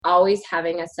always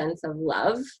having a sense of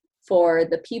love for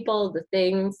the people, the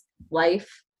things,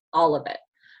 life, all of it.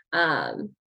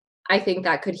 I think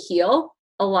that could heal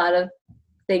a lot of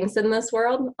things in this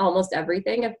world, almost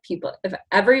everything. If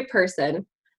every person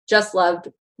just loved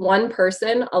one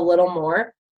person a little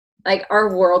more, like,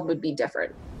 our world would be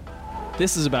different.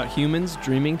 This is about humans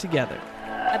dreaming together.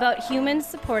 About humans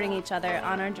supporting each other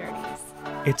on our journeys.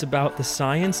 It's about the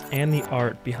science and the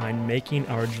art behind making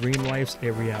our dream lives a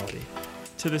reality.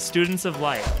 To the students of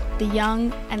life, The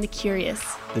young and the curious.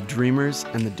 The dreamers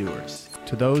and the doers.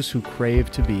 To those who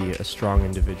crave to be a strong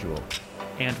individual.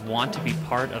 and want to be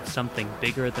part of something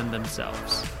bigger than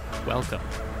themselves. Welcome.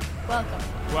 Welcome.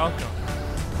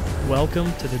 Welcome.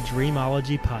 Welcome to the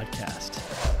Dreamology Podcast.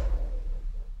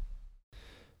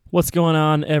 What's going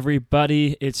on,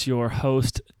 everybody? It's your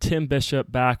host, Tim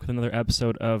Bishop, back with another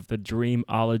episode of the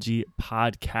Dreamology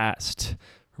Podcast.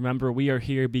 Remember, we are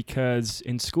here because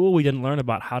in school we didn't learn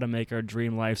about how to make our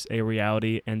dream lives a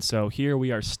reality, and so here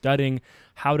we are studying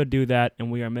how to do that, and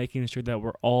we are making sure that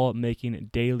we're all making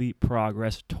daily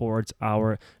progress towards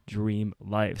our dream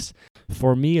lives.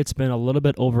 For me, it's been a little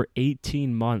bit over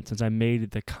 18 months since I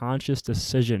made the conscious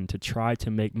decision to try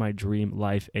to make my dream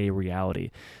life a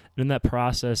reality. And in that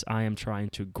process, I am trying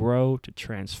to grow, to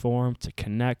transform, to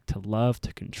connect, to love,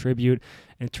 to contribute,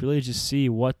 and to really just see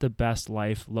what the best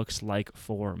life looks like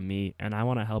for me. And I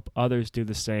want to help others do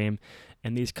the same.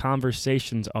 And these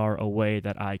conversations are a way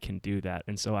that I can do that.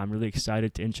 And so I'm really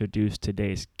excited to introduce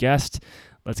today's guest.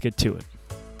 Let's get to it.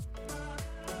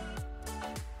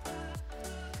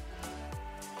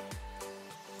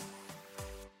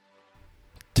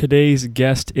 Today's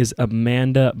guest is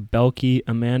Amanda Boelke.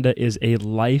 Amanda is a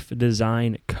life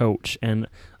design coach, and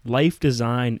life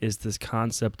design is this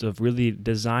concept of really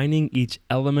designing each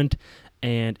element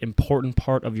and important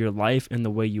part of your life in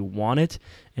the way you want it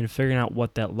and figuring out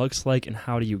what that looks like and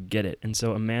how do you get it. And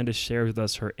so Amanda shares with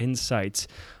us her insights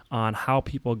on how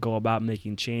people go about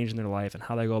making change in their life and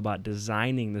how they go about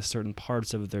designing the certain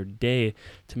parts of their day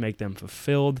to make them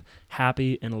fulfilled,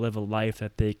 happy, and live a life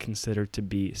that they consider to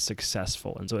be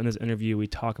successful. And so in this interview, we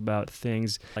talk about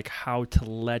things like how to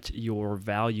let your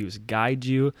values guide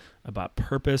you, about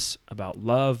purpose, about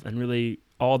love, and really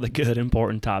all the good,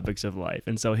 important topics of life.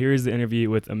 And so here's the interview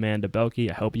with Amanda Boelke.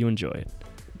 I hope you enjoy it.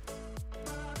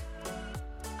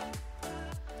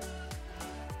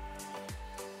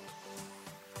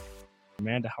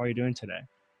 Amanda, how are you doing today?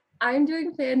 I'm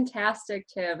doing fantastic,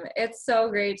 Tim. It's so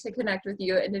great to connect with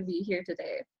you and to be here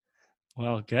today.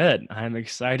 Well, good. I'm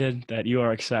excited that you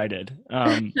are excited.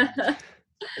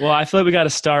 Well, I feel like we got to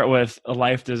start with a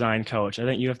life design coach. I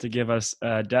think you have to give us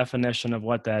a definition of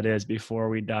what that is before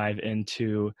we dive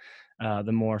into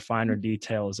the more finer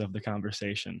details of the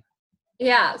conversation.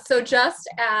 Yeah, so just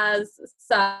as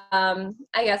some,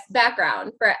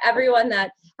 background for everyone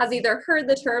that has either heard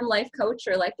the term life coach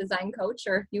or life design coach,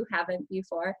 or if you haven't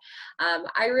before,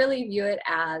 I really view it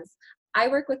as I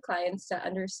work with clients to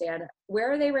understand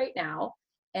where are they right now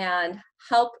and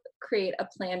help create a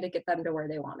plan to get them to where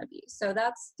they want to be. So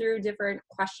that's through different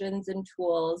questions and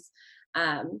tools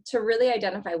to really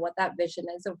identify what that vision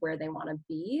is of where they want to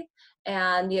be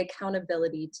and the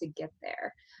accountability to get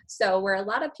there. So where a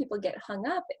lot of people get hung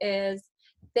up is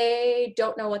they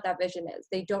don't know what that vision is.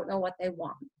 They don't know what they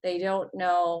want. They don't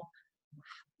know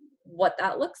what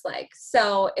that looks like.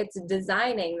 So it's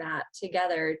designing that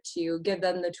together to give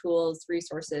them the tools,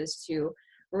 resources to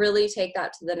really take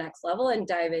that to the next level and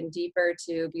dive in deeper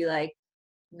to be like,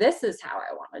 this is how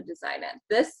I want to design it.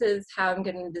 This is how I'm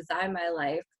going to design my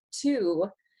life to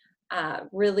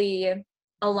really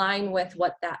align with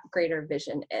what that greater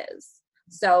vision is.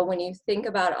 So when you think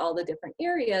about all the different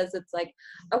areas, it's like,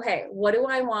 okay, what do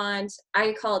I want?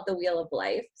 I call it the wheel of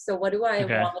life. So what do I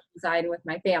want to design with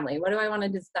my family? What do I want to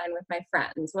design with my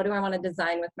friends? What do I want to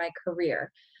design with my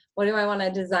career? What do I want to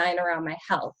design around my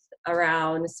health,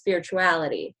 around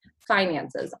spirituality,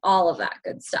 finances, all of that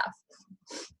good stuff.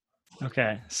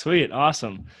 Okay, sweet,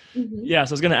 awesome. Mm-hmm. Yeah,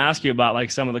 so I was going to ask you about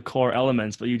like some of the core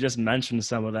elements, but you just mentioned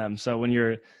some of them. So when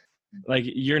you're like,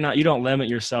 you don't limit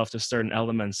yourself to certain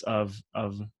elements of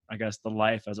I guess the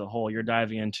life as a whole. You're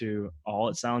diving into all,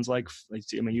 it sounds like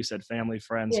I mean, you said family,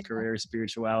 friends, career,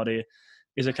 spirituality.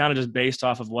 Is it kind of just based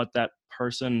off of what that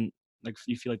person, like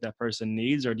you feel like that person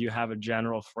needs, or do you have a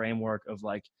general framework of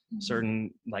like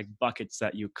certain like buckets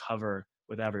that you cover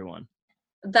with everyone?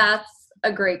 That's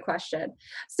a great question.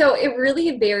 So it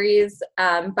really varies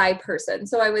by person.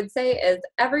 So I would say is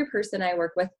every person I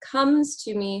work with comes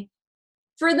to me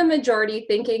for the majority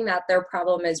thinking that their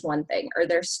problem is one thing or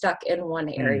they're stuck in one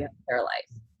area of their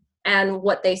life. And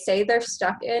what they say they're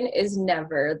stuck in is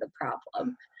never the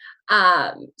problem.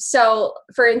 So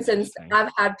for instance,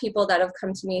 I've had people that have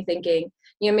come to me thinking,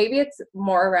 maybe it's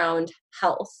more around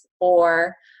health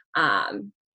or,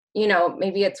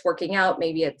 maybe it's working out,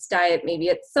 maybe it's diet, maybe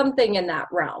it's something in that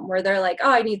realm where they're like,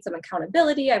 oh, I need some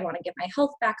accountability. I want to get my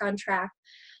health back on track.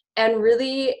 And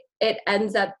really it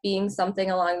ends up being something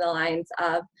along the lines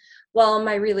of, well,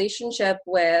 my relationship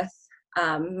with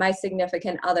my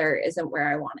significant other isn't where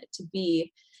I want it to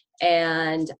be.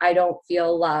 And I don't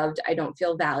feel loved. I don't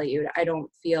feel valued. I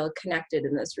don't feel connected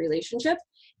in this relationship.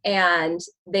 And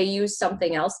they use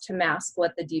something else to mask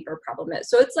what the deeper problem is.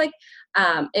 So it's like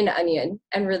an onion,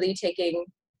 and really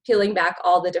peeling back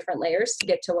all the different layers to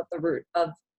get to what the root of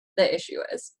the issue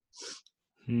is.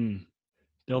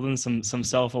 Building some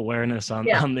self-awareness on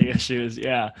the issues.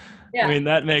 Yeah. I mean,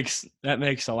 that makes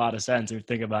a lot of sense if you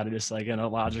think about it, just like in a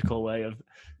logical way of,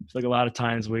 like, a lot of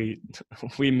times we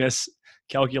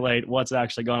miscalculate what's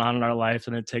actually going on in our life,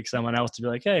 and it takes someone else to be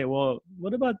like, hey, well,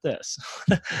 what about this?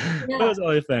 What was the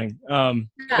other thing?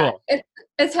 Cool.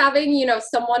 It's having,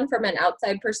 someone from an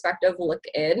outside perspective look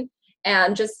in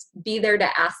and just be there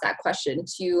to ask that question,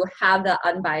 to have the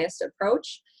unbiased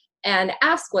approach and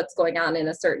ask what's going on in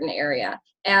a certain area.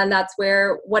 And that's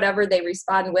where whatever they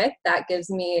respond with, that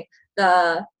gives me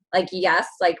the, yes,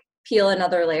 peel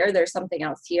another layer, there's something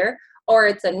else here. Or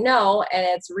it's a no, and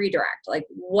it's redirect,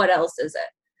 what else is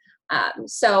it?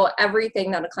 So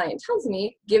everything that a client tells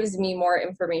me gives me more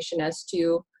information as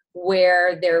to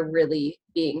where they're really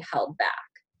being held back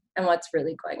and what's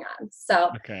really going on.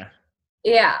 So, okay.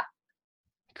 Yeah.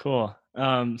 Cool.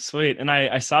 Sweet. And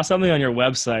I saw something on your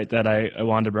website that I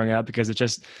wanted to bring up because it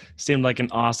just seemed like an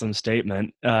awesome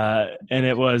statement. And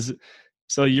it was,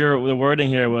 so the wording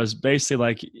here was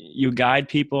basically you guide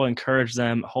people, encourage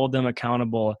them, hold them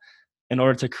accountable in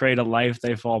order to create a life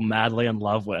they fall madly in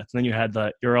love with. And then you had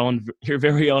your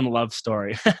very own love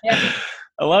story. Yeah.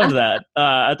 I loved that.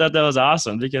 I thought that was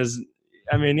awesome because,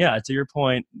 I mean, yeah, to your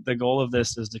point, the goal of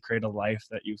this is to create a life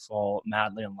that you fall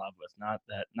madly in love with,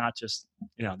 not just,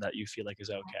 that you feel like is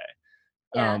okay.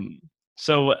 Yeah.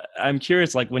 So I'm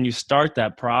curious, when you start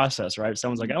that process, right?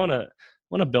 Someone's like, I want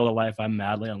to build a life I'm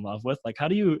madly in love with. How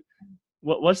do you,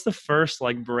 what's the first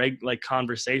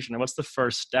conversation, or what's the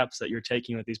first steps that you're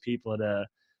taking with these people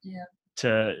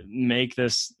to make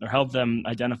this, or help them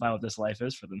identify what this life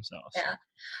is for themselves? Yeah.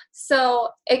 So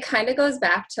it kind of goes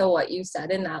back to what you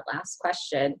said in that last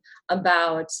question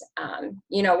about,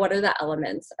 what are the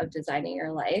elements of designing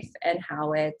your life, and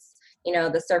how it's,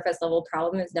 the surface level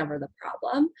problem is never the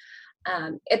problem.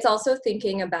 It's also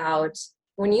thinking about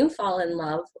when you fall in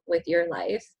love with your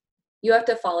life, you have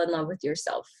to fall in love with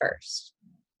yourself first.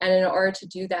 And in order to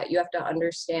do that, you have to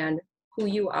understand who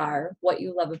you are, what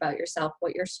you love about yourself,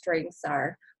 what your strengths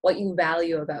are, what you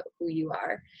value about who you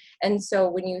are. And so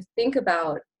when you think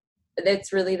about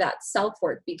it's really that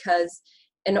self-work, because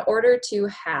in order to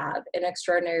have an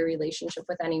extraordinary relationship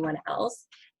with anyone else,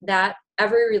 that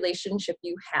every relationship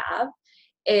you have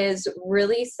is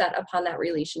really set upon that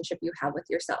relationship you have with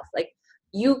yourself.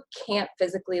 You can't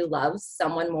physically love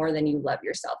someone more than you love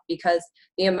yourself, because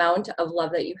the amount of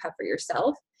love that you have for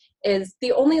yourself is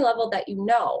the only level that you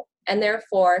know. And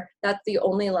therefore, that's the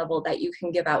only level that you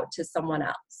can give out to someone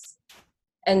else.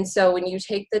 And so when you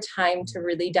take the time to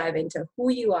really dive into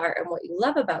who you are and what you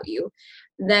love about you,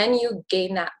 then you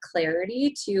gain that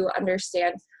clarity to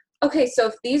understand, okay, so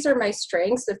if these are my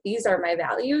strengths, if these are my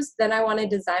values, then I want to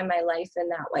design my life in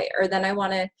that way. Or then I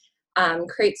want to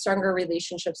create stronger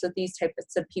relationships with these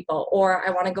types of people, or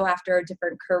I want to go after a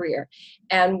different career.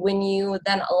 And when you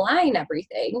then align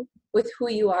everything with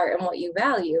who you are and what you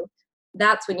value,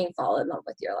 that's when you fall in love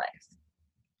with your life.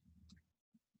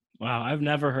 Wow, I've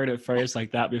never heard it phrased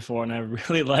like that before, and I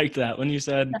really like that. When you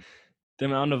said the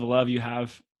amount of love you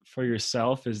have for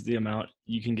yourself is the amount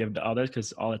you can give to others,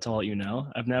 because that's all you know.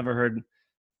 I've never heard.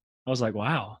 I was like,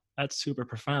 wow, that's super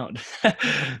profound.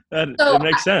 It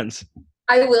makes sense.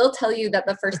 I will tell you that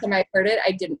the first time I heard it,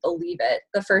 I didn't believe it.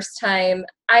 The first time,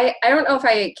 I don't know if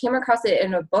I came across it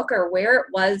in a book or where it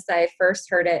was that I first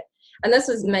heard it. And this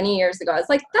was many years ago. I was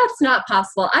like, that's not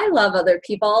possible. I love other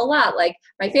people a lot,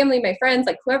 my family, my friends,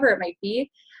 whoever it might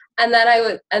be. And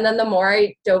then the more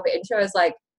I dove into it, I was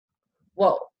like,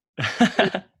 whoa.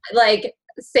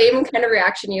 Same kind of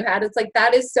reaction you had. It's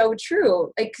that is so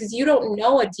true. Because you don't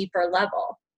know a deeper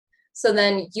level. So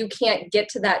then you can't get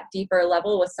to that deeper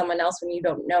level with someone else when you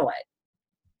don't know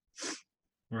it.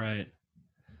 Right.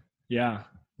 Yeah.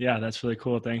 Yeah. That's really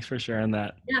cool. Thanks for sharing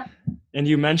that. Yeah. And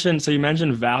you mentioned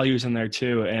values in there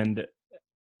too. And,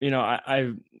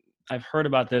 I've heard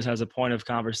about this as a point of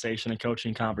conversation and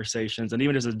coaching conversations, and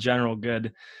even as a general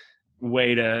good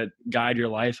way to guide your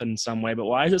life in some way, but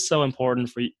why is it so important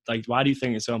for you? Like, why do you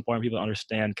think it's so important for people to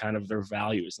understand kind of their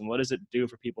values, and what does it do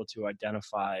for people to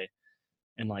identify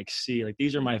and like see, like,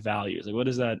 these are my values? Like, what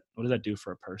does that do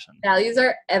for a person? Values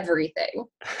are everything.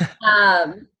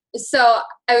 So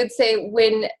I would say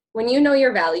when you know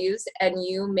your values and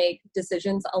you make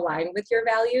decisions aligned with your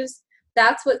values,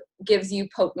 that's what gives you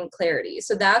potent clarity.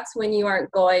 So that's when you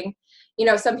aren't going,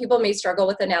 some people may struggle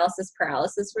with analysis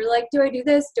paralysis. We're like, do I do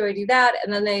this? Do I do that?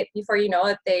 And then before you know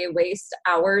it, they waste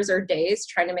hours or days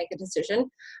trying to make a decision.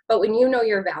 But when you know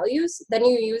your values, then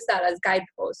you use that as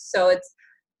guideposts. So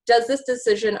does this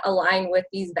decision align with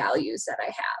these values that I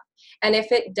have? And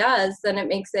if it does, then it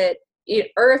makes it,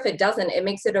 or if it doesn't, it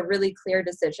makes it a really clear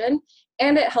decision.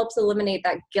 And it helps eliminate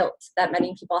that guilt that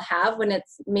many people have when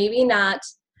it's maybe not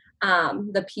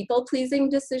the people-pleasing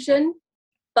decision,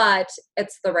 but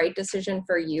it's the right decision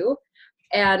for you.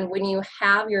 And when you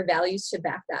have your values to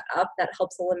back that up, that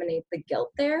helps eliminate the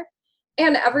guilt there.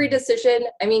 And every decision,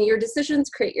 your decisions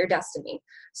create your destiny.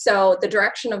 So the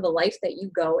direction of the life that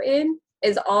you go in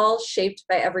is all shaped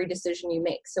by every decision you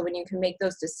make. So when you can make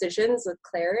those decisions with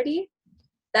clarity,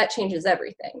 that changes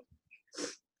everything.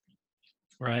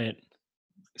 Right.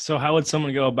 So how would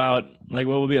someone go about, like,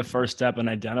 what would be a first step in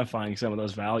identifying some of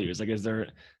those values? Like,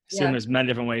 there's many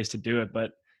different ways to do it,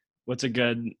 but what's a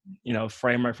good,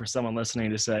 framework for someone listening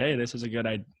to say, hey, this is a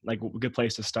good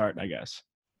place to start, I guess?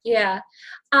 Yeah.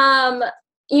 There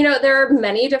are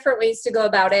many different ways to go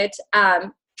about it.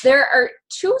 There are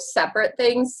two separate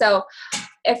things. So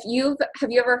have you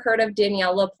ever heard of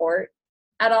Danielle LaPorte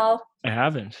at all? I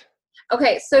haven't.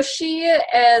 Okay, so she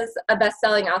is a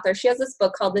best-selling author. She has this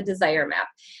book called The Desire Map,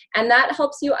 and that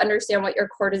helps you understand what your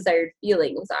core desired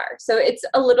feelings are. So it's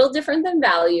a little different than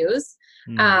values,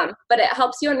 but it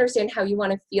helps you understand how you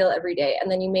want to feel every day,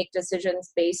 and then you make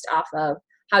decisions based off of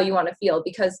how you want to feel,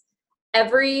 because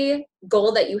every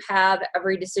goal that you have,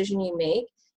 every decision you make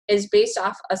is based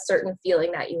off a certain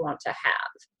feeling that you want to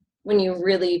have when you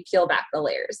really peel back the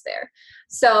layers there.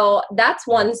 So that's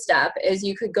one step, is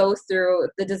you could go through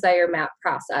the desire map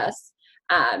process.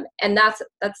 And that's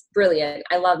brilliant.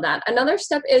 I love that. Another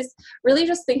step is really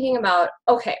just thinking about,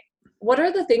 okay, what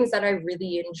are the things that I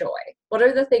really enjoy? What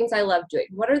are the things I love doing?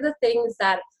 What are the things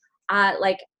that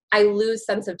I lose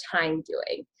sense of time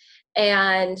doing?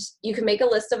 And you can make a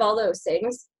list of all those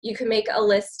things. You can make a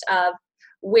list of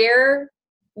where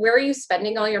are you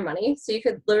spending all your money? So you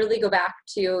could literally go back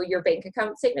to your bank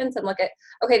account statements and look at,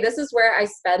 okay, this is where I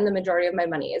spend the majority of my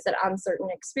money. Is it on certain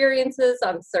experiences,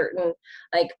 on certain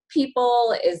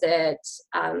people? Is it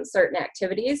certain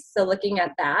activities? So looking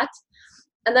at that.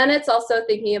 And then it's also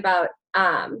thinking about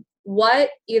what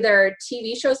either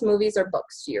TV shows, movies, or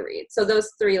books do you read? So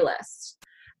those three lists.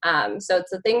 So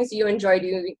it's the things you enjoy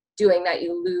doing that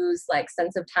you lose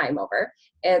sense of time over.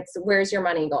 It's where's your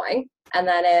money going? And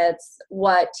then it's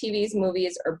what TVs,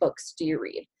 movies, or books do you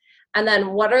read? And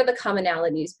then what are the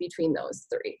commonalities between those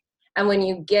three? And when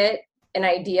you get an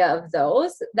idea of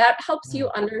those, that helps you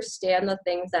understand the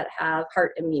things that have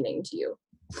heart and meaning to you,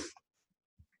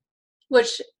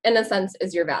 which in a sense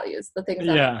is your values, the things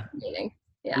that have meaning.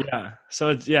 Yeah. So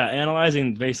it's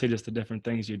analyzing basically just the different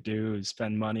things you do,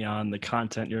 spend money on, the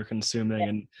content you're consuming,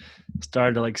 and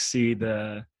start to see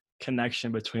the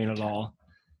connection between it all.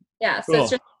 Yeah. So It's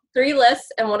just 3 lists,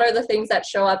 and what are the things that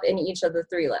show up in each of the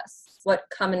 3 lists? What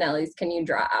commonalities can you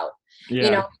draw out?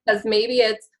 Yeah. Because maybe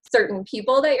it's certain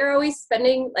people that you're always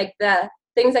spending, the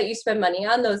things that you spend money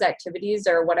on, those activities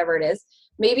or whatever it is.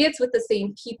 Maybe it's with the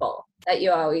same people that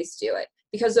you always do it,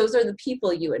 because those are the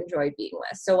people you enjoy being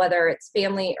with. So whether it's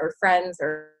family or friends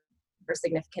or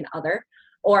significant other,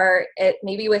 or it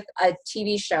maybe with a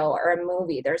TV show or a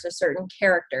movie, there's a certain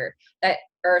character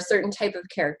or a certain type of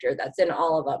character that's in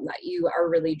all of them that you are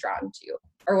really drawn to,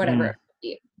 or whatever it might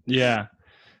be.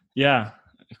 Yeah.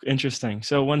 Interesting.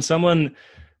 So when someone,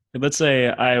 let's say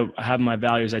I have my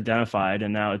values identified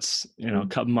and now it's, a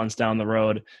couple months down the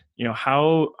road,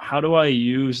 how do I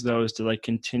use those to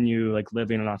continue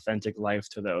living an authentic life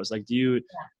to those? Do you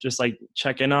just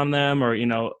check in on them, or,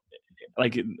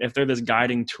 if they're this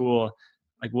guiding tool,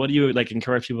 what do you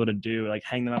encourage people to do?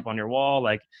 Hang them up on your wall?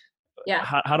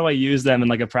 How do I use them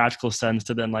in a practical sense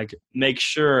to then make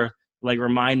sure,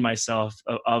 remind myself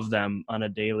of them on a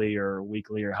daily or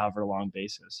weekly or however long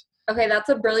basis? Okay, that's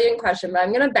a brilliant question, but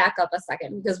I'm going to back up a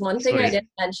second, because one thing I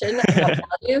didn't mention about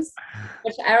values,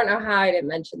 which I don't know how I didn't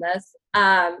mention this,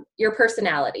 your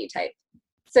personality type.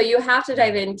 So you have to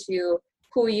dive into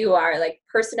who you are,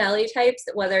 personality types,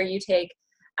 whether you take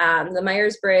the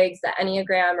Myers-Briggs, the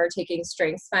Enneagram, or taking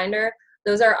StrengthsFinder.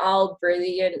 Those are all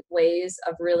brilliant ways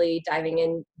of really diving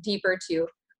in deeper to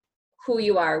who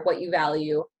you are, what you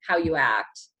value, how you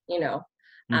act, your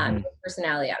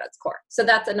personality at its core. So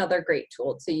that's another great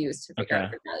tool to use to figure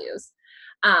out your values.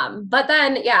 But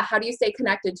then, how do you stay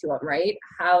connected to them, right?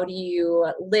 How do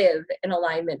you live in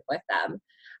alignment with them?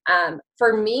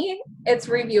 For me, it's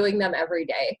reviewing them every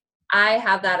day. I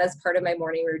have that as part of my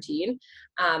morning routine.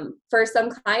 For some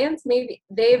clients, maybe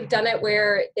they've done it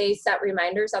where they set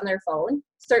reminders on their phone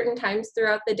certain times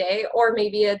throughout the day, or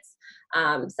maybe it's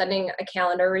sending a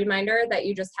calendar reminder that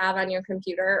you just have on your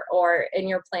computer or in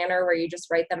your planner where you just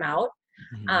write them out.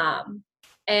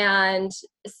 And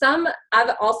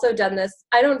I've also done this.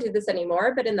 I don't do this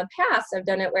anymore, but in the past I've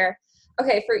done it where,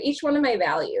 okay, for each one of my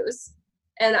values,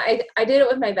 and I did it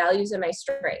with my values and my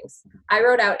strengths. I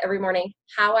wrote out every morning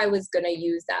how I was going to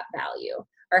use that value,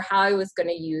 or how I was going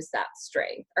to use that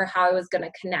strength, or how I was going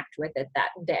to connect with it that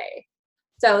day.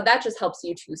 So that just helps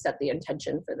you to set the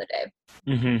intention for the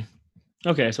day.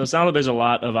 Okay, so it sounds like there's a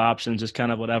lot of options, just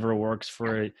kind of whatever works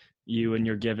for you in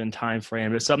your given time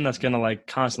frame. It's something that's going to like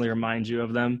constantly remind you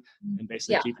of them and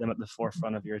basically keep them at the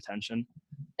forefront of your attention.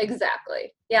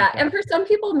 Exactly. Yeah. Okay. And for some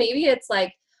people, maybe it's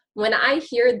like, when I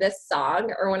hear this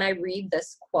song or when I read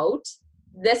this quote,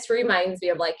 this reminds me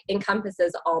of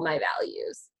encompasses all my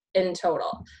values in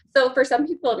total. So for some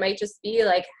people, it might just be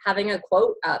like having a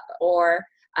quote up, or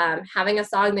having a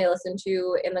song they listen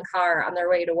to in the car on their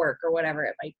way to work, or whatever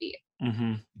it might be.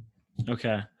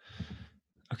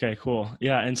 Okay, cool.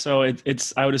 Yeah. And so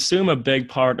it's, I would assume a big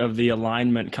part of the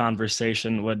alignment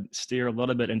conversation would steer a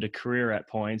little bit into career at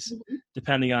points,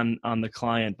 depending on the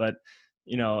client. But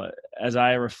as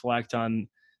I reflect on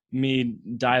me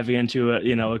diving into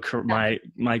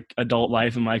my adult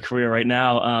life and my career right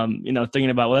now, thinking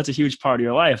about, well, that's a huge part of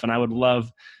your life, and I would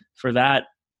love for that,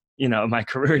 my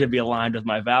career to be aligned with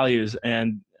my values.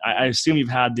 And I assume you've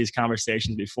had these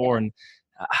conversations before. And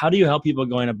how do you help people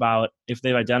going about if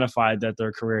they've identified that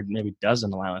their career maybe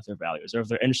doesn't align with their values, or if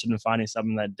they're interested in finding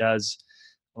something that does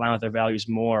align with their values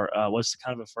more? What's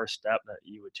kind of a first step that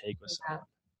you would take with someone?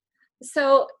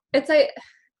 So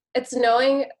it's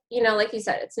knowing, like you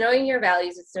said, it's knowing your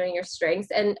values, it's knowing your strengths,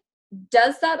 and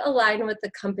does that align with the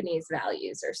company's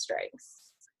values or strengths?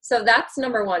 So that's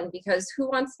number one, because who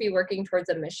wants to be working towards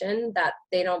a mission that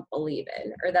they don't believe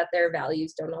in or that their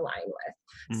values don't align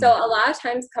with? So a lot of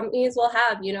times companies will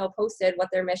have, posted what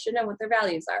their mission and what their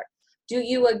values are. Do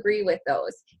you agree with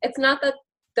those? It's not that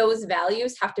those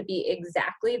values have to be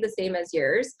exactly the same as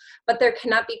yours, but there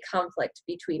cannot be conflict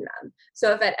between them.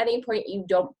 So if at any point you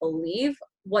don't believe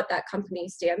what that company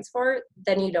stands for,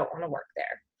 then you don't want to work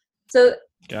there. So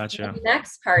gotcha. The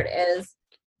next part is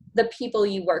the people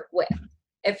you work with.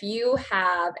 If you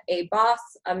have a boss,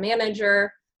 a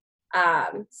manager,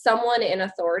 someone in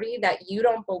authority that you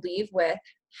don't believe with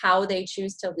how they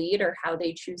choose to lead or how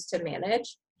they choose to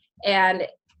manage, and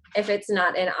if it's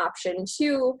not an option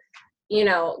to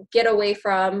get away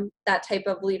from that type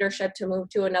of leadership to move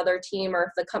to another team, or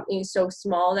if the company is so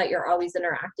small that you're always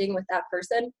interacting with that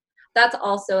person, that's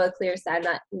also a clear sign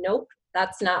that, nope,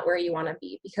 that's not where you want to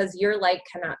be, because your light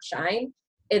cannot shine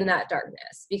in that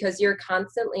darkness, because you're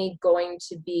constantly going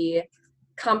to be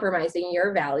compromising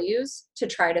your values to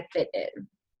try to fit in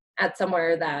at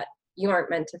somewhere that you aren't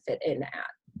meant to fit in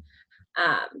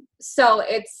at. So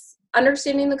it's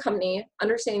understanding the company,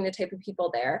 understanding the type of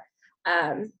people there.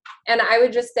 And I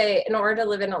would just say, in order to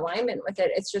live in alignment with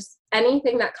it, it's just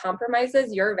anything that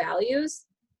compromises your values,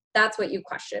 that's what you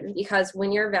question. Because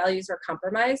when your values are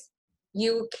compromised,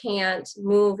 you can't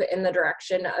move in the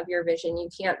direction of your vision. You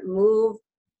can't move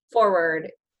forward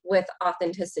with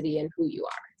authenticity in who you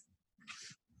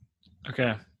are.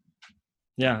 Okay.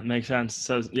 Yeah, makes sense.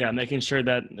 So making sure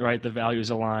that, right, the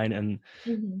values align and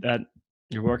that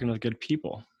you're working with good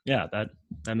people. Yeah, that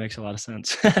makes a lot of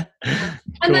sense. Cool.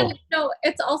 And then,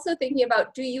 it's also thinking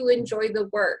about, do you enjoy the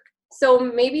work? So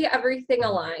maybe everything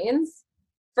aligns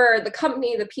for the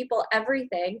company, the people,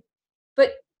 everything,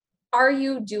 but are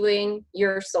you doing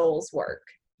your soul's work?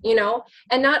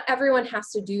 And not everyone has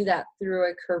to do that through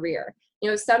a career.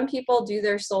 Some people do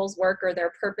their soul's work or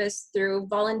their purpose through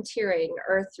volunteering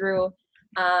or through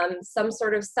some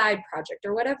sort of side project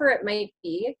or whatever it might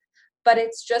be, but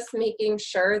it's just making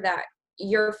sure that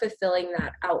you're fulfilling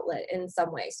that outlet in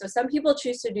some way. So some people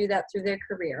choose to do that through their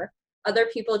career. Other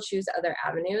people choose other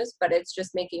avenues, but it's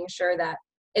just making sure that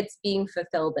it's being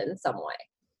fulfilled in some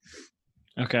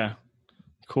way. Okay,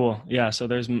 cool. Yeah. So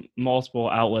there's multiple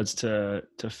outlets to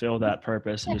fill that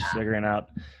purpose and just figuring out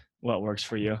what works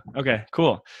for you. Okay,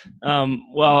 cool.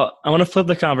 Well, I want to flip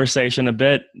the conversation a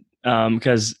bit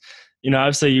because,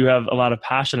 obviously you have a lot of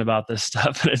passion about this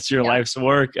stuff and it's your life's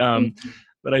work.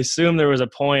 But I assume there was a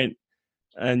point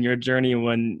in your journey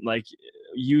when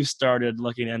you started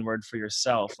looking inward for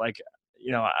yourself? Like,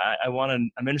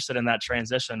 I'm interested in that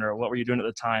transition, or what were you doing at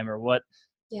the time, or what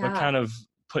Yeah. kind of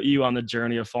put you on the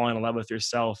journey of falling in love with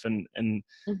yourself, and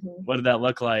what did that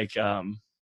look like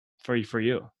for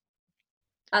you?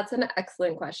 That's an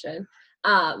excellent question.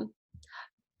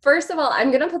 First of all,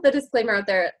 I'm going to put the disclaimer out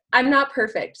there. I'm not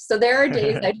perfect. So there are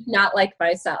days I do not like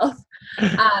myself.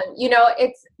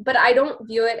 But I don't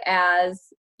view it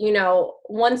as,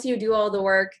 once you do all the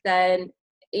work, then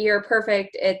you're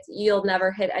perfect. You'll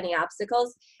never hit any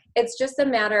obstacles. It's just a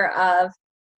matter of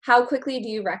how quickly do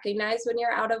you recognize when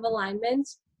you're out of alignment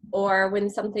or when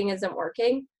something isn't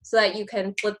working, so that you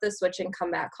can flip the switch and come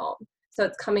back home. So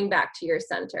it's coming back to your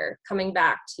center, coming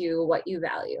back to what you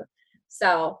value.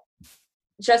 So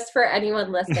just for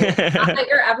anyone listening, not that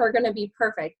you're ever going to be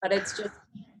perfect, but it's just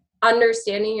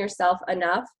understanding yourself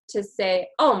enough to say,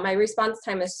 oh, my response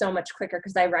time is so much quicker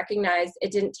because I recognize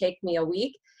it didn't take me a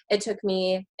week. It took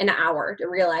me an hour to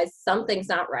realize something's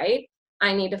not right.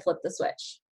 I need to flip the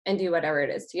switch and do whatever it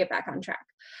is to get back on track.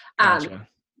 Gotcha.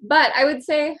 But I would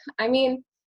say,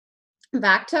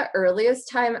 back to earliest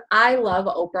time, I love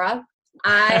Oprah.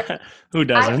 Who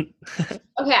doesn't?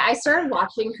 I started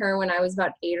watching her when I was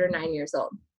about 8 or 9 years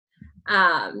old.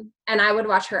 And I would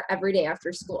watch her every day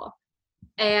after school.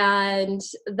 And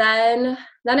then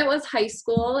it was high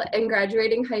school, and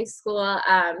graduating high school,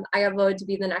 I got voted to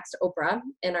be the next Oprah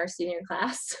in our senior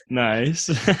class. Nice.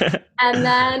 and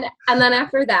then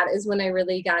after that is when I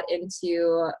really got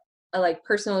into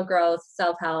personal growth,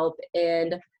 self-help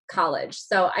in college.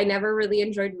 So I never really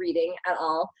enjoyed reading at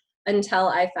all until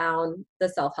I found the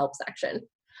self-help section.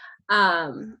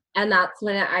 And that's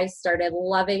when I started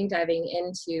loving diving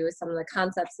into some of the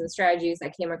concepts and strategies. I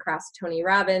came across Tony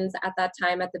Robbins at that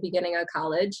time at the beginning of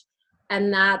college.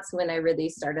 And that's when I really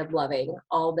started loving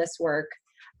all this work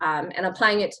and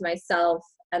applying it to myself,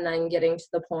 and then getting to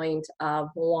the point of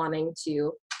wanting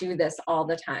to do this all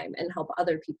the time and help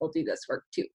other people do this work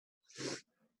too.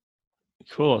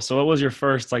 Cool. So what was your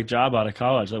first job out of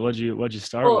college? What'd you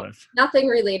start with? Nothing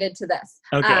related to this.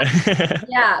 Okay.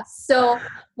 So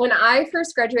when I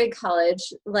first graduated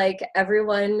college,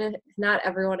 everyone, not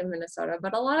everyone in Minnesota,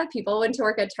 but a lot of people went to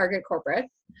work at Target corporate.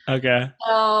 Okay.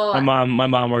 So my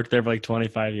mom worked there for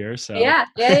 25 years. So yeah.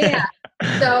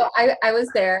 So I was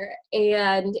there,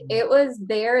 and it was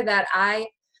there that I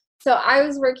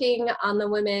was working on the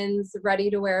women's ready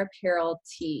to wear apparel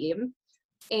team,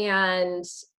 and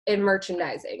in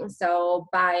merchandising, so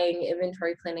buying,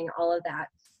 inventory planning, all of that.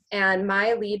 And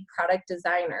my lead product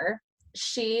designer,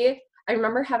 I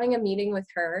remember having a meeting with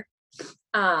her,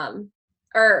 one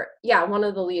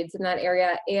of the leads in that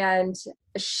area, and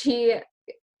she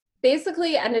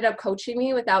basically ended up coaching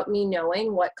me without me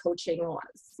knowing what coaching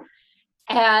was.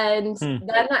 And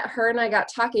then her and I got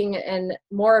talking and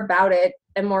more about it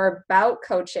and more about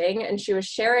coaching. And she was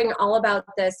sharing all about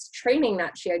this training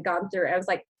that she had gone through. I was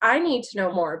like, I need to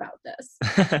know more about this.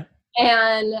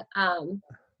 And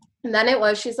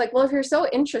then she's like, well, if you're so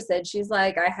interested, she's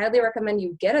like, I highly recommend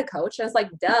you get a coach. And I was like,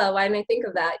 duh, why didn't I think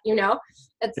of that?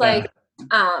 It's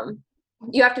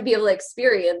you have to be able to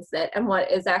experience it and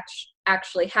what is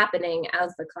actually happening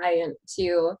as the client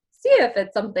to see if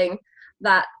it's something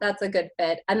that's a good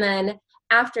fit. And then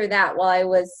after that, while I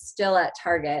was still at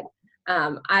Target,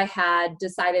 I had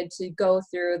decided to go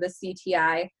through the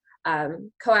CTI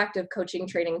coactive coaching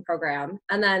training program.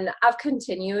 And then I've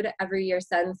continued every year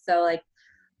since. So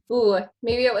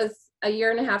maybe it was a year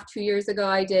and a half, 2 years ago,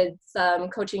 I did some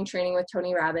coaching training with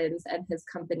Tony Robbins and his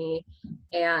company,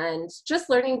 and just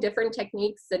learning different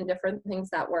techniques and different things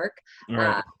that work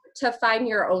to find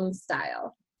your own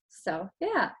style. So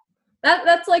yeah.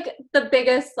 That's the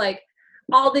biggest,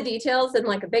 all the details in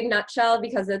a big nutshell,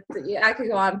 because I could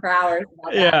go on for hours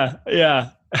about that.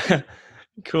 Yeah.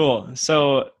 Cool.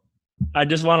 So I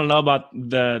just want to know about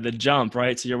the jump,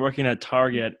 right? So you're working at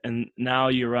Target and now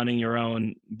you're running your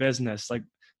own business. Can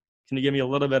you give me a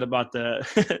little bit about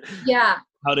Yeah.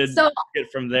 How did you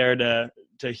get from there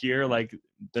to here,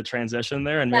 the transition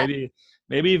there? And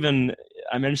maybe even,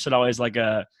 I'm interested always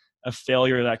a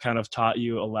failure that kind of taught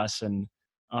you a lesson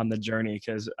on the journey,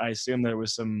 because I assume there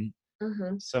was some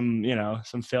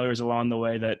failures along the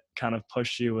way that kind of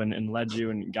pushed you and led you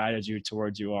and guided you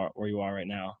towards where you are right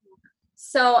now.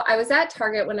 So I was at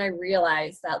Target when I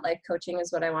realized that coaching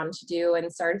is what I wanted to do, and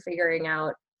started figuring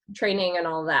out training and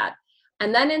all that.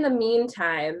 And then in the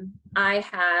meantime, I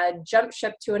had jumped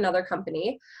ship to another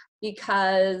company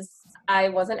because I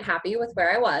wasn't happy with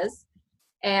where I was.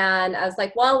 And I was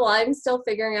like, well, while I'm still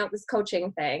figuring out this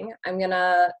coaching thing, I'm going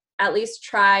to at least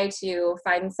try to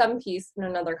find some peace in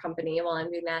another company while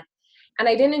I'm doing that. And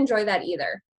I didn't enjoy that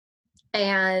either.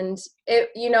 And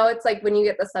it's like when you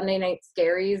get the Sunday night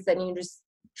scaries and you just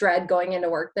dread going into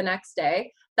work the next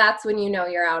day, that's when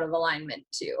you're out of alignment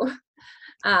too.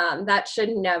 That should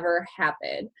never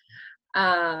happen.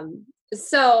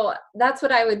 So that's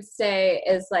what I would say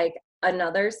is like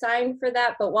another sign for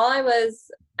that. But while I was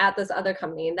at this other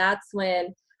company, that's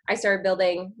when I started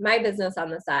building my business on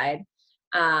the side,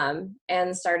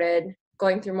 and started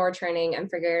going through more training and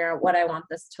figuring out what I want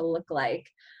this to look like.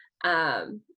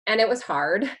 And it was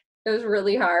hard. It was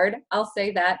really hard. I'll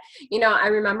say that. I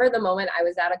remember the moment I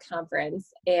was at a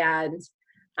conference, and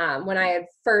when I had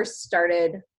first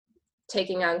started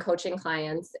taking on coaching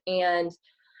clients, and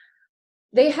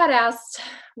they had asked,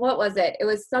 what was it? It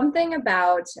was something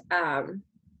about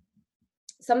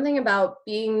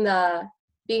being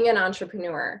an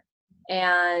entrepreneur.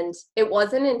 And it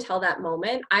wasn't until that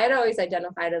moment, I had always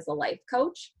identified as a life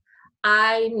coach.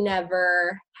 I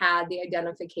never had the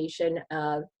identification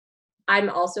of I'm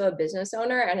also a business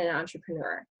owner and an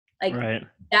entrepreneur. Like right.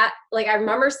 that, like I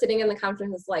remember sitting in the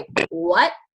conference like,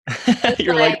 what?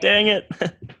 You're like, dang it.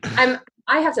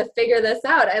 I have to figure this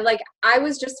out. I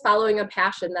was just following a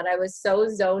passion that I was so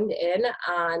zoned in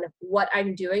on what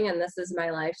I'm doing and this is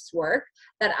my life's work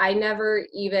that I never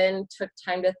even took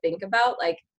time to think about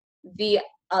like the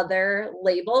other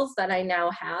labels that I now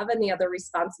have and the other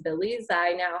responsibilities that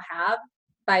I now have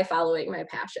by following my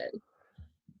passion.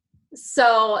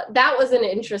 So that was an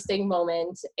interesting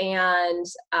moment. And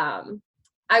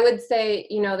I would say,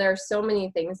 there are so many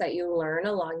things that you learn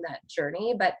along that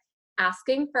journey, but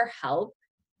asking for help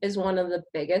is one of the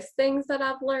biggest things that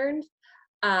I've learned,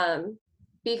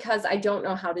 because I don't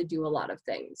know how to do a lot of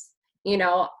things.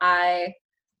 I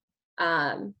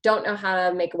don't know how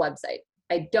to make a website.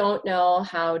 I don't know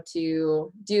how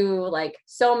to do like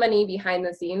so many behind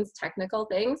the scenes technical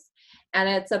things. And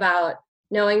it's about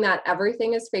knowing that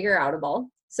everything is figure outable.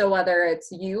 So whether it's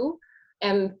you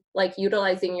and like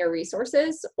utilizing your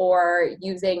resources or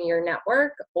using your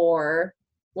network or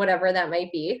whatever that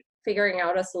might be, figuring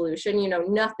out a solution,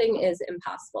 nothing is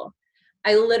impossible.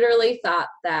 I literally thought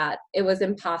that it was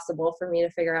impossible for me to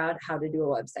figure out how to do a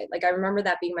website. Like I remember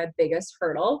that being my biggest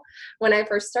hurdle. When I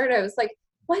first started, I was like,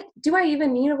 what, do I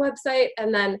even need a website?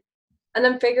 And then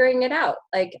figuring it out,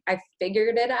 like I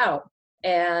figured it out,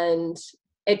 and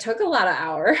it took a lot of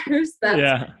hours.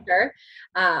 That's for sure.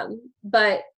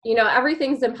 But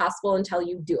everything's impossible until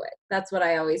you do it. That's what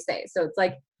I always say. So it's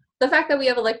like the fact that we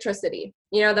have electricity,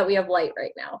 that we have light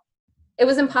right now. It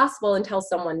was impossible until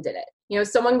someone did it.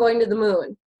 Someone going to the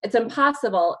moon. It's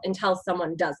impossible until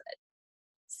someone does it.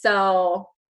 So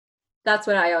that's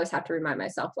what I always have to remind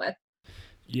myself with.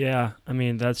 Yeah, I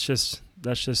mean, that's just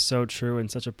so true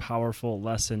and such a powerful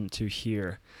lesson to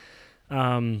hear.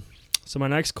 So my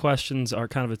next questions are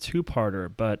kind of a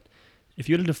two-parter, but if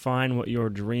you had to define what your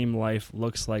dream life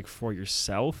looks like for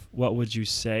yourself, what would you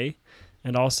say?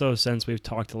 And also, since we've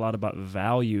talked a lot about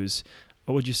values,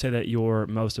 what would you say that your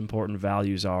most important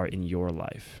values are in your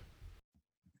life?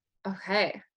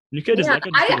 Okay. You could just,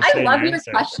 I love your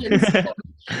questions.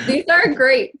 These are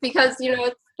great because,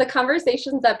 it's the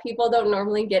conversations that people don't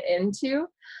normally get into,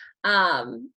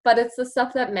 but it's the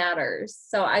stuff that matters.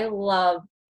 So I love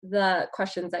the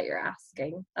questions that you're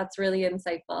asking. That's really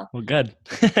insightful. Well, good.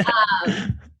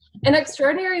 An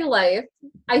extraordinary life,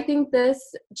 I think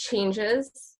this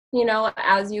changes,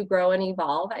 as you grow and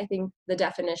evolve. I think the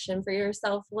definition for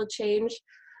yourself will change.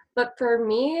 But for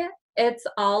me, it's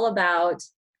all about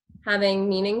having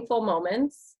meaningful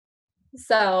moments.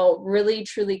 So really,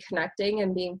 truly connecting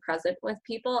and being present with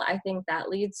people. I think that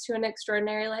leads to an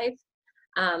extraordinary life.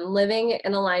 Living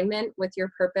in alignment with your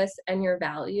purpose and your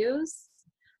values.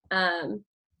 And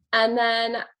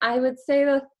then I would say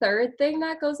the third thing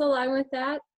that goes along with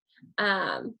that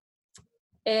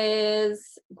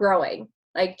is growing,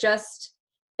 like just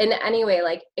in any way,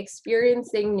 like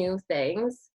experiencing new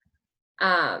things,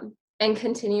 and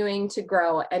continuing to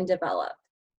grow and develop.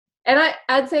 And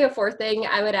I'd say a fourth thing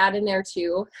I would add in there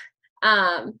too,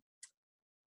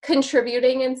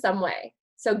 contributing in some way.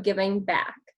 So giving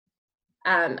back.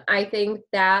 I think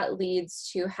that leads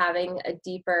to having a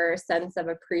deeper sense of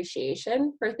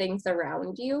appreciation for things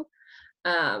around you.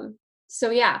 So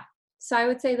I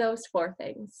would say those four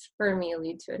things for me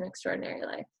lead to an extraordinary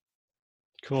life.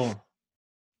 Cool.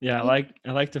 Yeah, I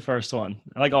like the first one.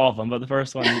 I like all of them, but the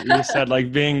first one you said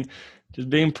like being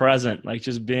present, like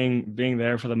just being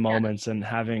there for the moments and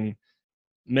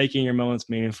making your moments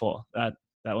meaningful.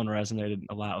 That one resonated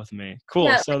a lot with me. Cool.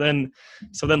 Yeah. So then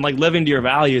like living to your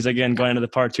values, again, going into the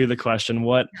part two of the question,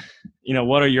 what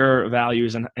are your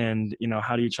values and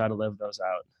how do you try to live those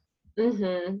out?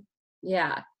 Mm-hmm.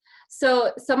 Yeah.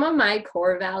 So some of my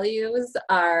core values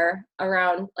are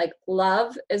around like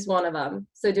love is one of them.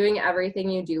 So doing everything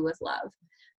you do with love.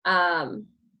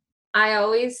 I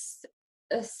always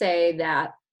say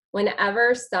that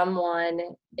whenever someone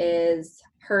is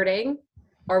hurting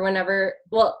or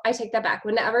I take that back.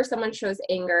 Whenever someone shows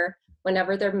anger,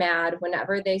 whenever they're mad,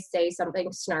 whenever they say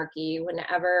something snarky,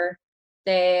 whenever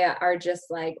they are just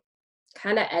like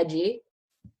kind of edgy,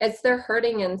 they're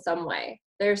hurting in some way.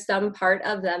 There's some part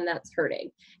of them that's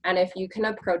hurting. And if you can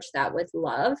approach that with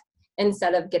love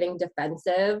instead of getting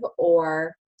defensive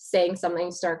or saying something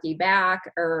snarky back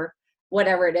or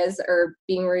whatever it is, or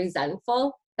being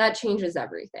resentful, that changes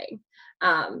everything.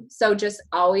 So just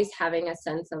always having a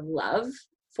sense of love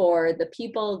for the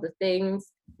people, the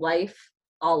things, life,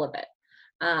 all of it.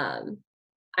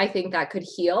 I think that could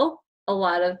heal a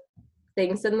lot of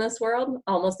things in this world,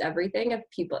 almost everything.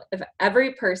 If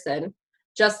every person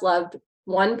just loved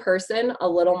one person a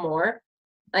little more,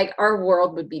 like our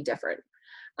world would be different.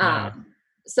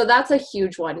 So that's a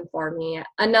huge one for me.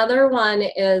 Another one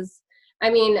is,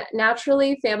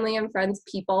 naturally, family and friends,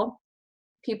 people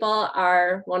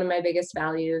are one of my biggest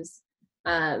values.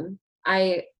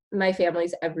 My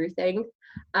family's everything.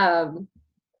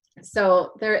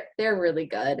 So they're really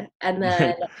good. And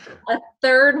then a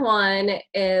third one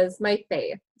is my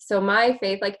faith. So my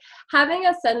faith, like having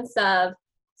a sense of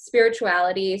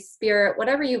spirituality, spirit,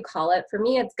 whatever you call it, for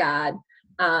me, it's God.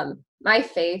 My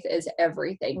faith is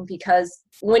everything, because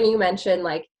when you mention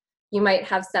like you might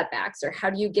have setbacks, or how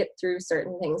do you get through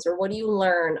certain things, or what do you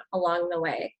learn along the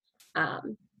way?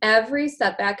 Every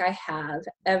setback I have,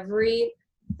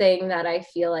 everything that I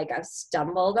feel like I've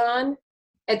stumbled on,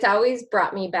 it's always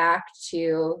brought me back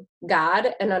to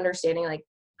God and understanding like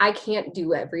I can't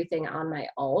do everything on my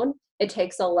own. It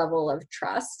takes a level of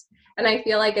trust. And I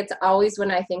feel like it's always when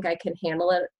I think I can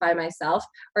handle it by myself,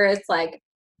 or it's like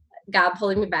God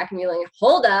pulling me back and being like,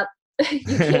 hold up,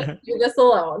 you can't do this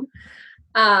alone.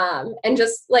 And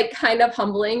just like kind of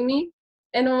humbling me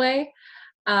in a way.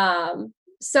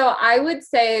 So I would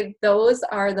say those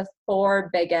are the four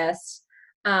biggest.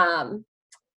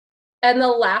 And the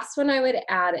last one I would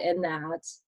add in that,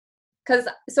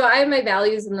 so I have my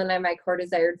values and then I have my core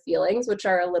desired feelings, which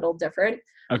are a little different.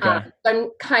 Okay. I'm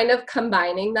kind of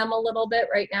combining them a little bit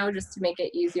right now just to make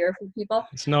it easier for people.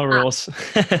 It's no rules.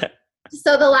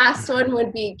 So the last one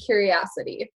would be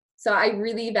curiosity. So I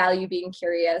really value being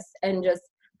curious and just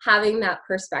having that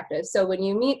perspective. So when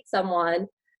you meet someone,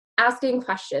 asking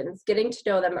questions, getting to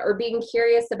know them, or being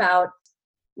curious about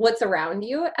what's around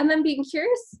you, and then being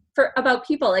curious about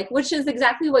people, like, which is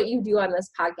exactly what you do on this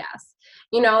podcast.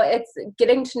 It's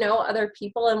getting to know other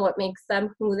people and what makes them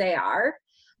who they are,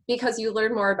 because you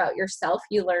learn more about yourself,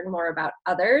 you learn more about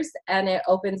others, and it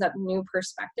opens up new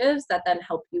perspectives that then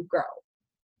help you grow.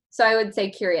 So I would say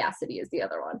curiosity is the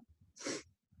other one.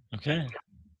 Okay,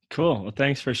 cool. Well,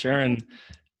 thanks for sharing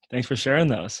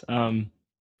those.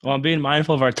 Well, I'm being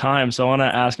mindful of our time, so I want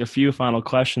to ask a few final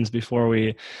questions before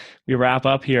we wrap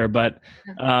up here. But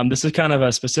this is kind of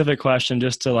a specific question,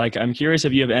 just to I'm curious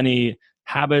if you have any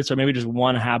habits, or maybe just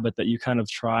one habit that you kind of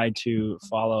try to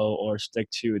follow or stick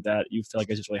to that you feel like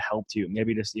has just really helped you,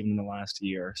 maybe just even in the last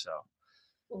year or so.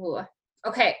 Ooh.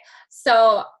 Okay,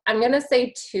 so I'm gonna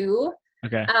say two.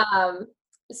 Okay.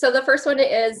 So the first one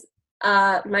is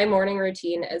my morning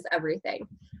routine is everything.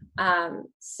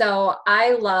 So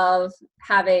I love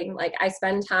having, I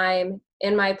spend time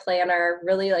in my planner,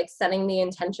 really setting the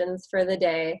intentions for the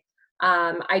day.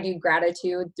 I do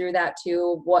gratitude through that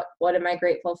too. What am I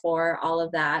grateful for? All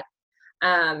of that.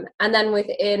 And then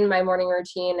within my morning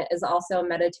routine is also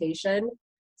meditation.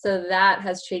 So that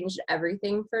has changed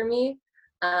everything for me.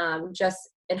 Just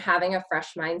in having a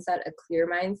fresh mindset, a clear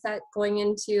mindset going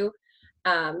into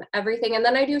everything. And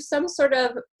then I do some sort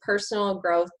of personal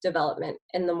growth development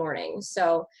in the morning.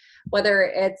 So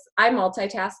whether I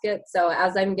multitask it. So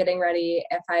as I'm getting ready,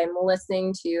 if I'm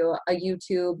listening to a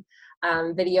YouTube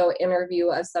video interview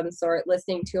of some sort,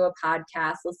 listening to a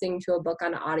podcast, listening to a book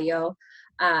on audio,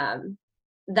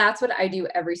 that's what I do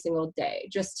every single day,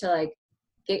 just to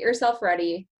get yourself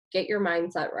ready, get your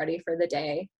mindset ready for the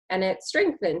day. And it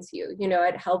strengthens you,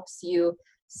 it helps you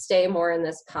stay more in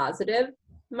this positive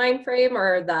mind frame,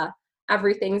 or the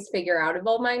everything's figure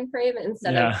outable mind frame,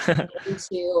 instead of going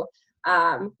into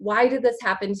why did this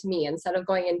happen to me, instead of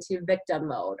going into victim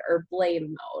mode or blame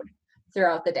mode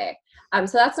throughout the day.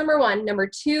 So that's number one.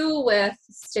 Number two, with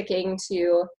sticking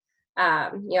to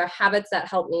habits that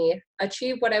help me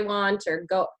achieve what I want, or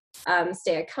go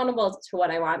stay accountable to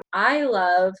what I want. I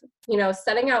love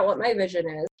setting out what my vision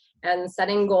is and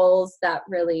setting goals that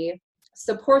really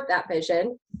support that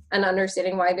vision, and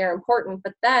understanding why they're important.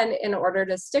 But then in order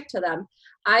to stick to them,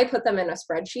 I put them in a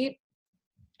spreadsheet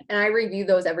and I review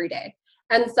those every day.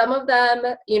 And some of them,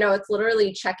 it's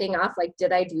literally checking off, like,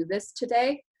 did I do this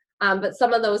today? But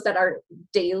some of those that aren't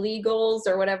daily goals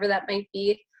or whatever that might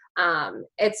be,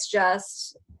 it's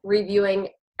just reviewing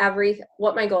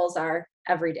what my goals are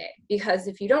every day. Because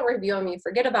if you don't review them, you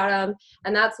forget about them.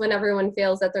 And that's when everyone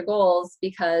fails at their goals,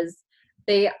 because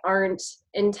they aren't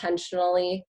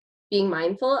intentionally being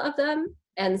mindful of them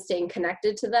and staying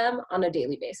connected to them on a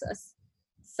daily basis.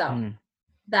 So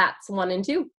that's 1 and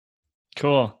 2.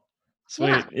 Cool.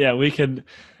 Sweet. Yeah, we could,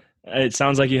 it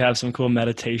sounds like you have some cool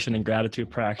meditation and gratitude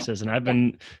practices. And I've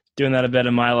been doing that a bit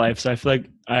in my life. So I feel like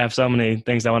I have so many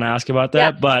things I want to ask about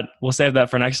that, but we'll save that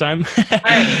for next time. All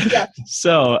right. Yeah.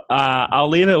 So I'll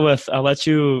let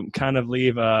you kind of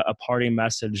leave a parting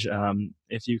message.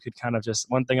 If you could kind of just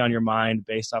one thing on your mind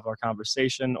based off our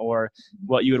conversation, or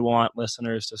what you would want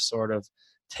listeners to sort of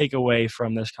take away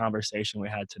from this conversation we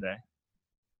had today.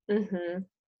 Mm-hmm.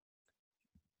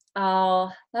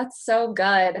 Oh, that's so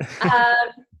good.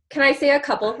 Can I say a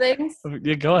couple things?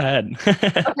 Yeah, go ahead.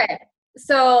 Okay.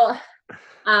 So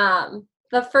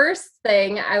the first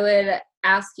thing I would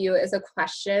ask you is a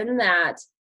question that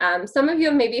some of you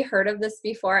have maybe heard of this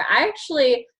before. I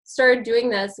actually started doing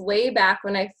this way back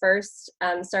when I first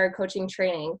started coaching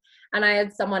training. And I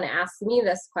had someone ask me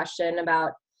this question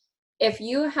about, if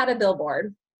you had a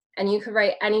billboard and you could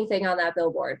write anything on that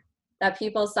billboard that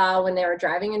people saw when they were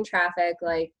driving in traffic,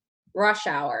 like rush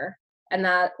hour, and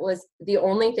that was the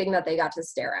only thing that they got to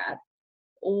stare at,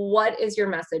 what is your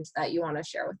message that you want to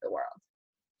share with the world?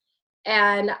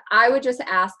 And I would just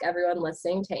ask everyone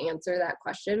listening to answer that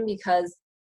question, because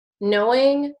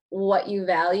knowing what you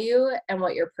value and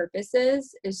what your purpose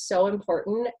is so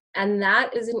important. And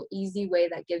that is an easy way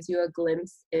that gives you a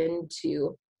glimpse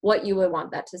into what you would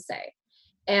want that to say.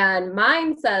 And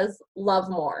mine says love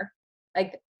more,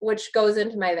 which goes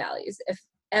into my values. If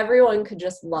everyone could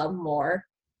just love more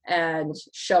and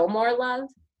show more love,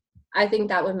 I think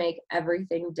that would make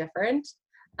everything different.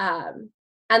 And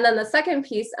then the second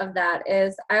piece of that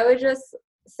is, I would just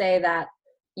say that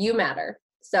you matter.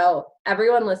 So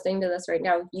everyone listening to this right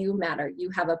now, you matter. You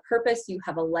have a purpose, you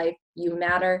have a life, you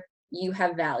matter, you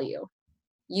have value.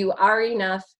 You are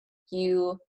enough.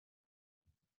 You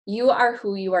are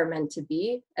who you are meant to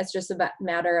be. It's just a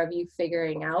matter of you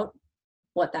figuring out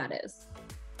what that is.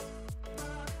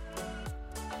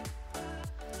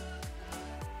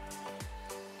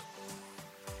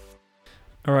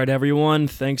 All right, everyone.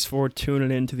 Thanks for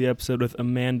tuning in to the episode with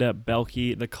Amanda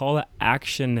Boehlke. The call to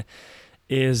action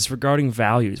is regarding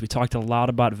values. We talked a lot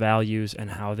about values and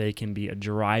how they can be a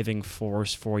driving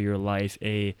force for your life,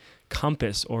 a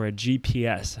compass or a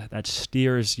GPS that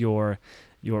steers your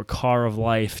car of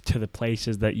life to the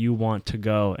places that you want to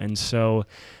go. And so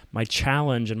my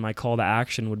challenge and my call to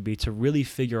action would be to really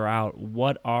figure out,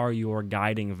 what are your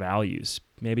guiding values?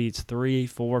 Maybe it's 3,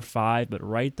 4, 5, but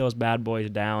write those bad boys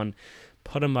down.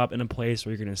 Put them up in a place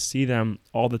where you're going to see them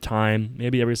all the time,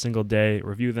 maybe every single day,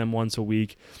 review them once a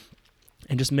week,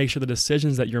 and just make sure the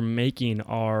decisions that you're making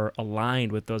are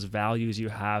aligned with those values you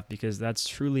have, because that's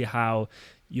truly how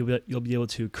you'll be able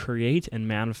to create and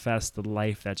manifest the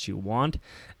life that you want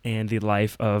and the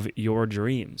life of your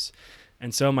dreams.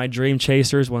 And so my dream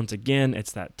chasers, once again,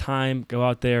 it's that time. Go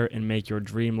out there and make your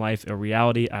dream life a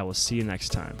reality. I will see you next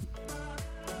time.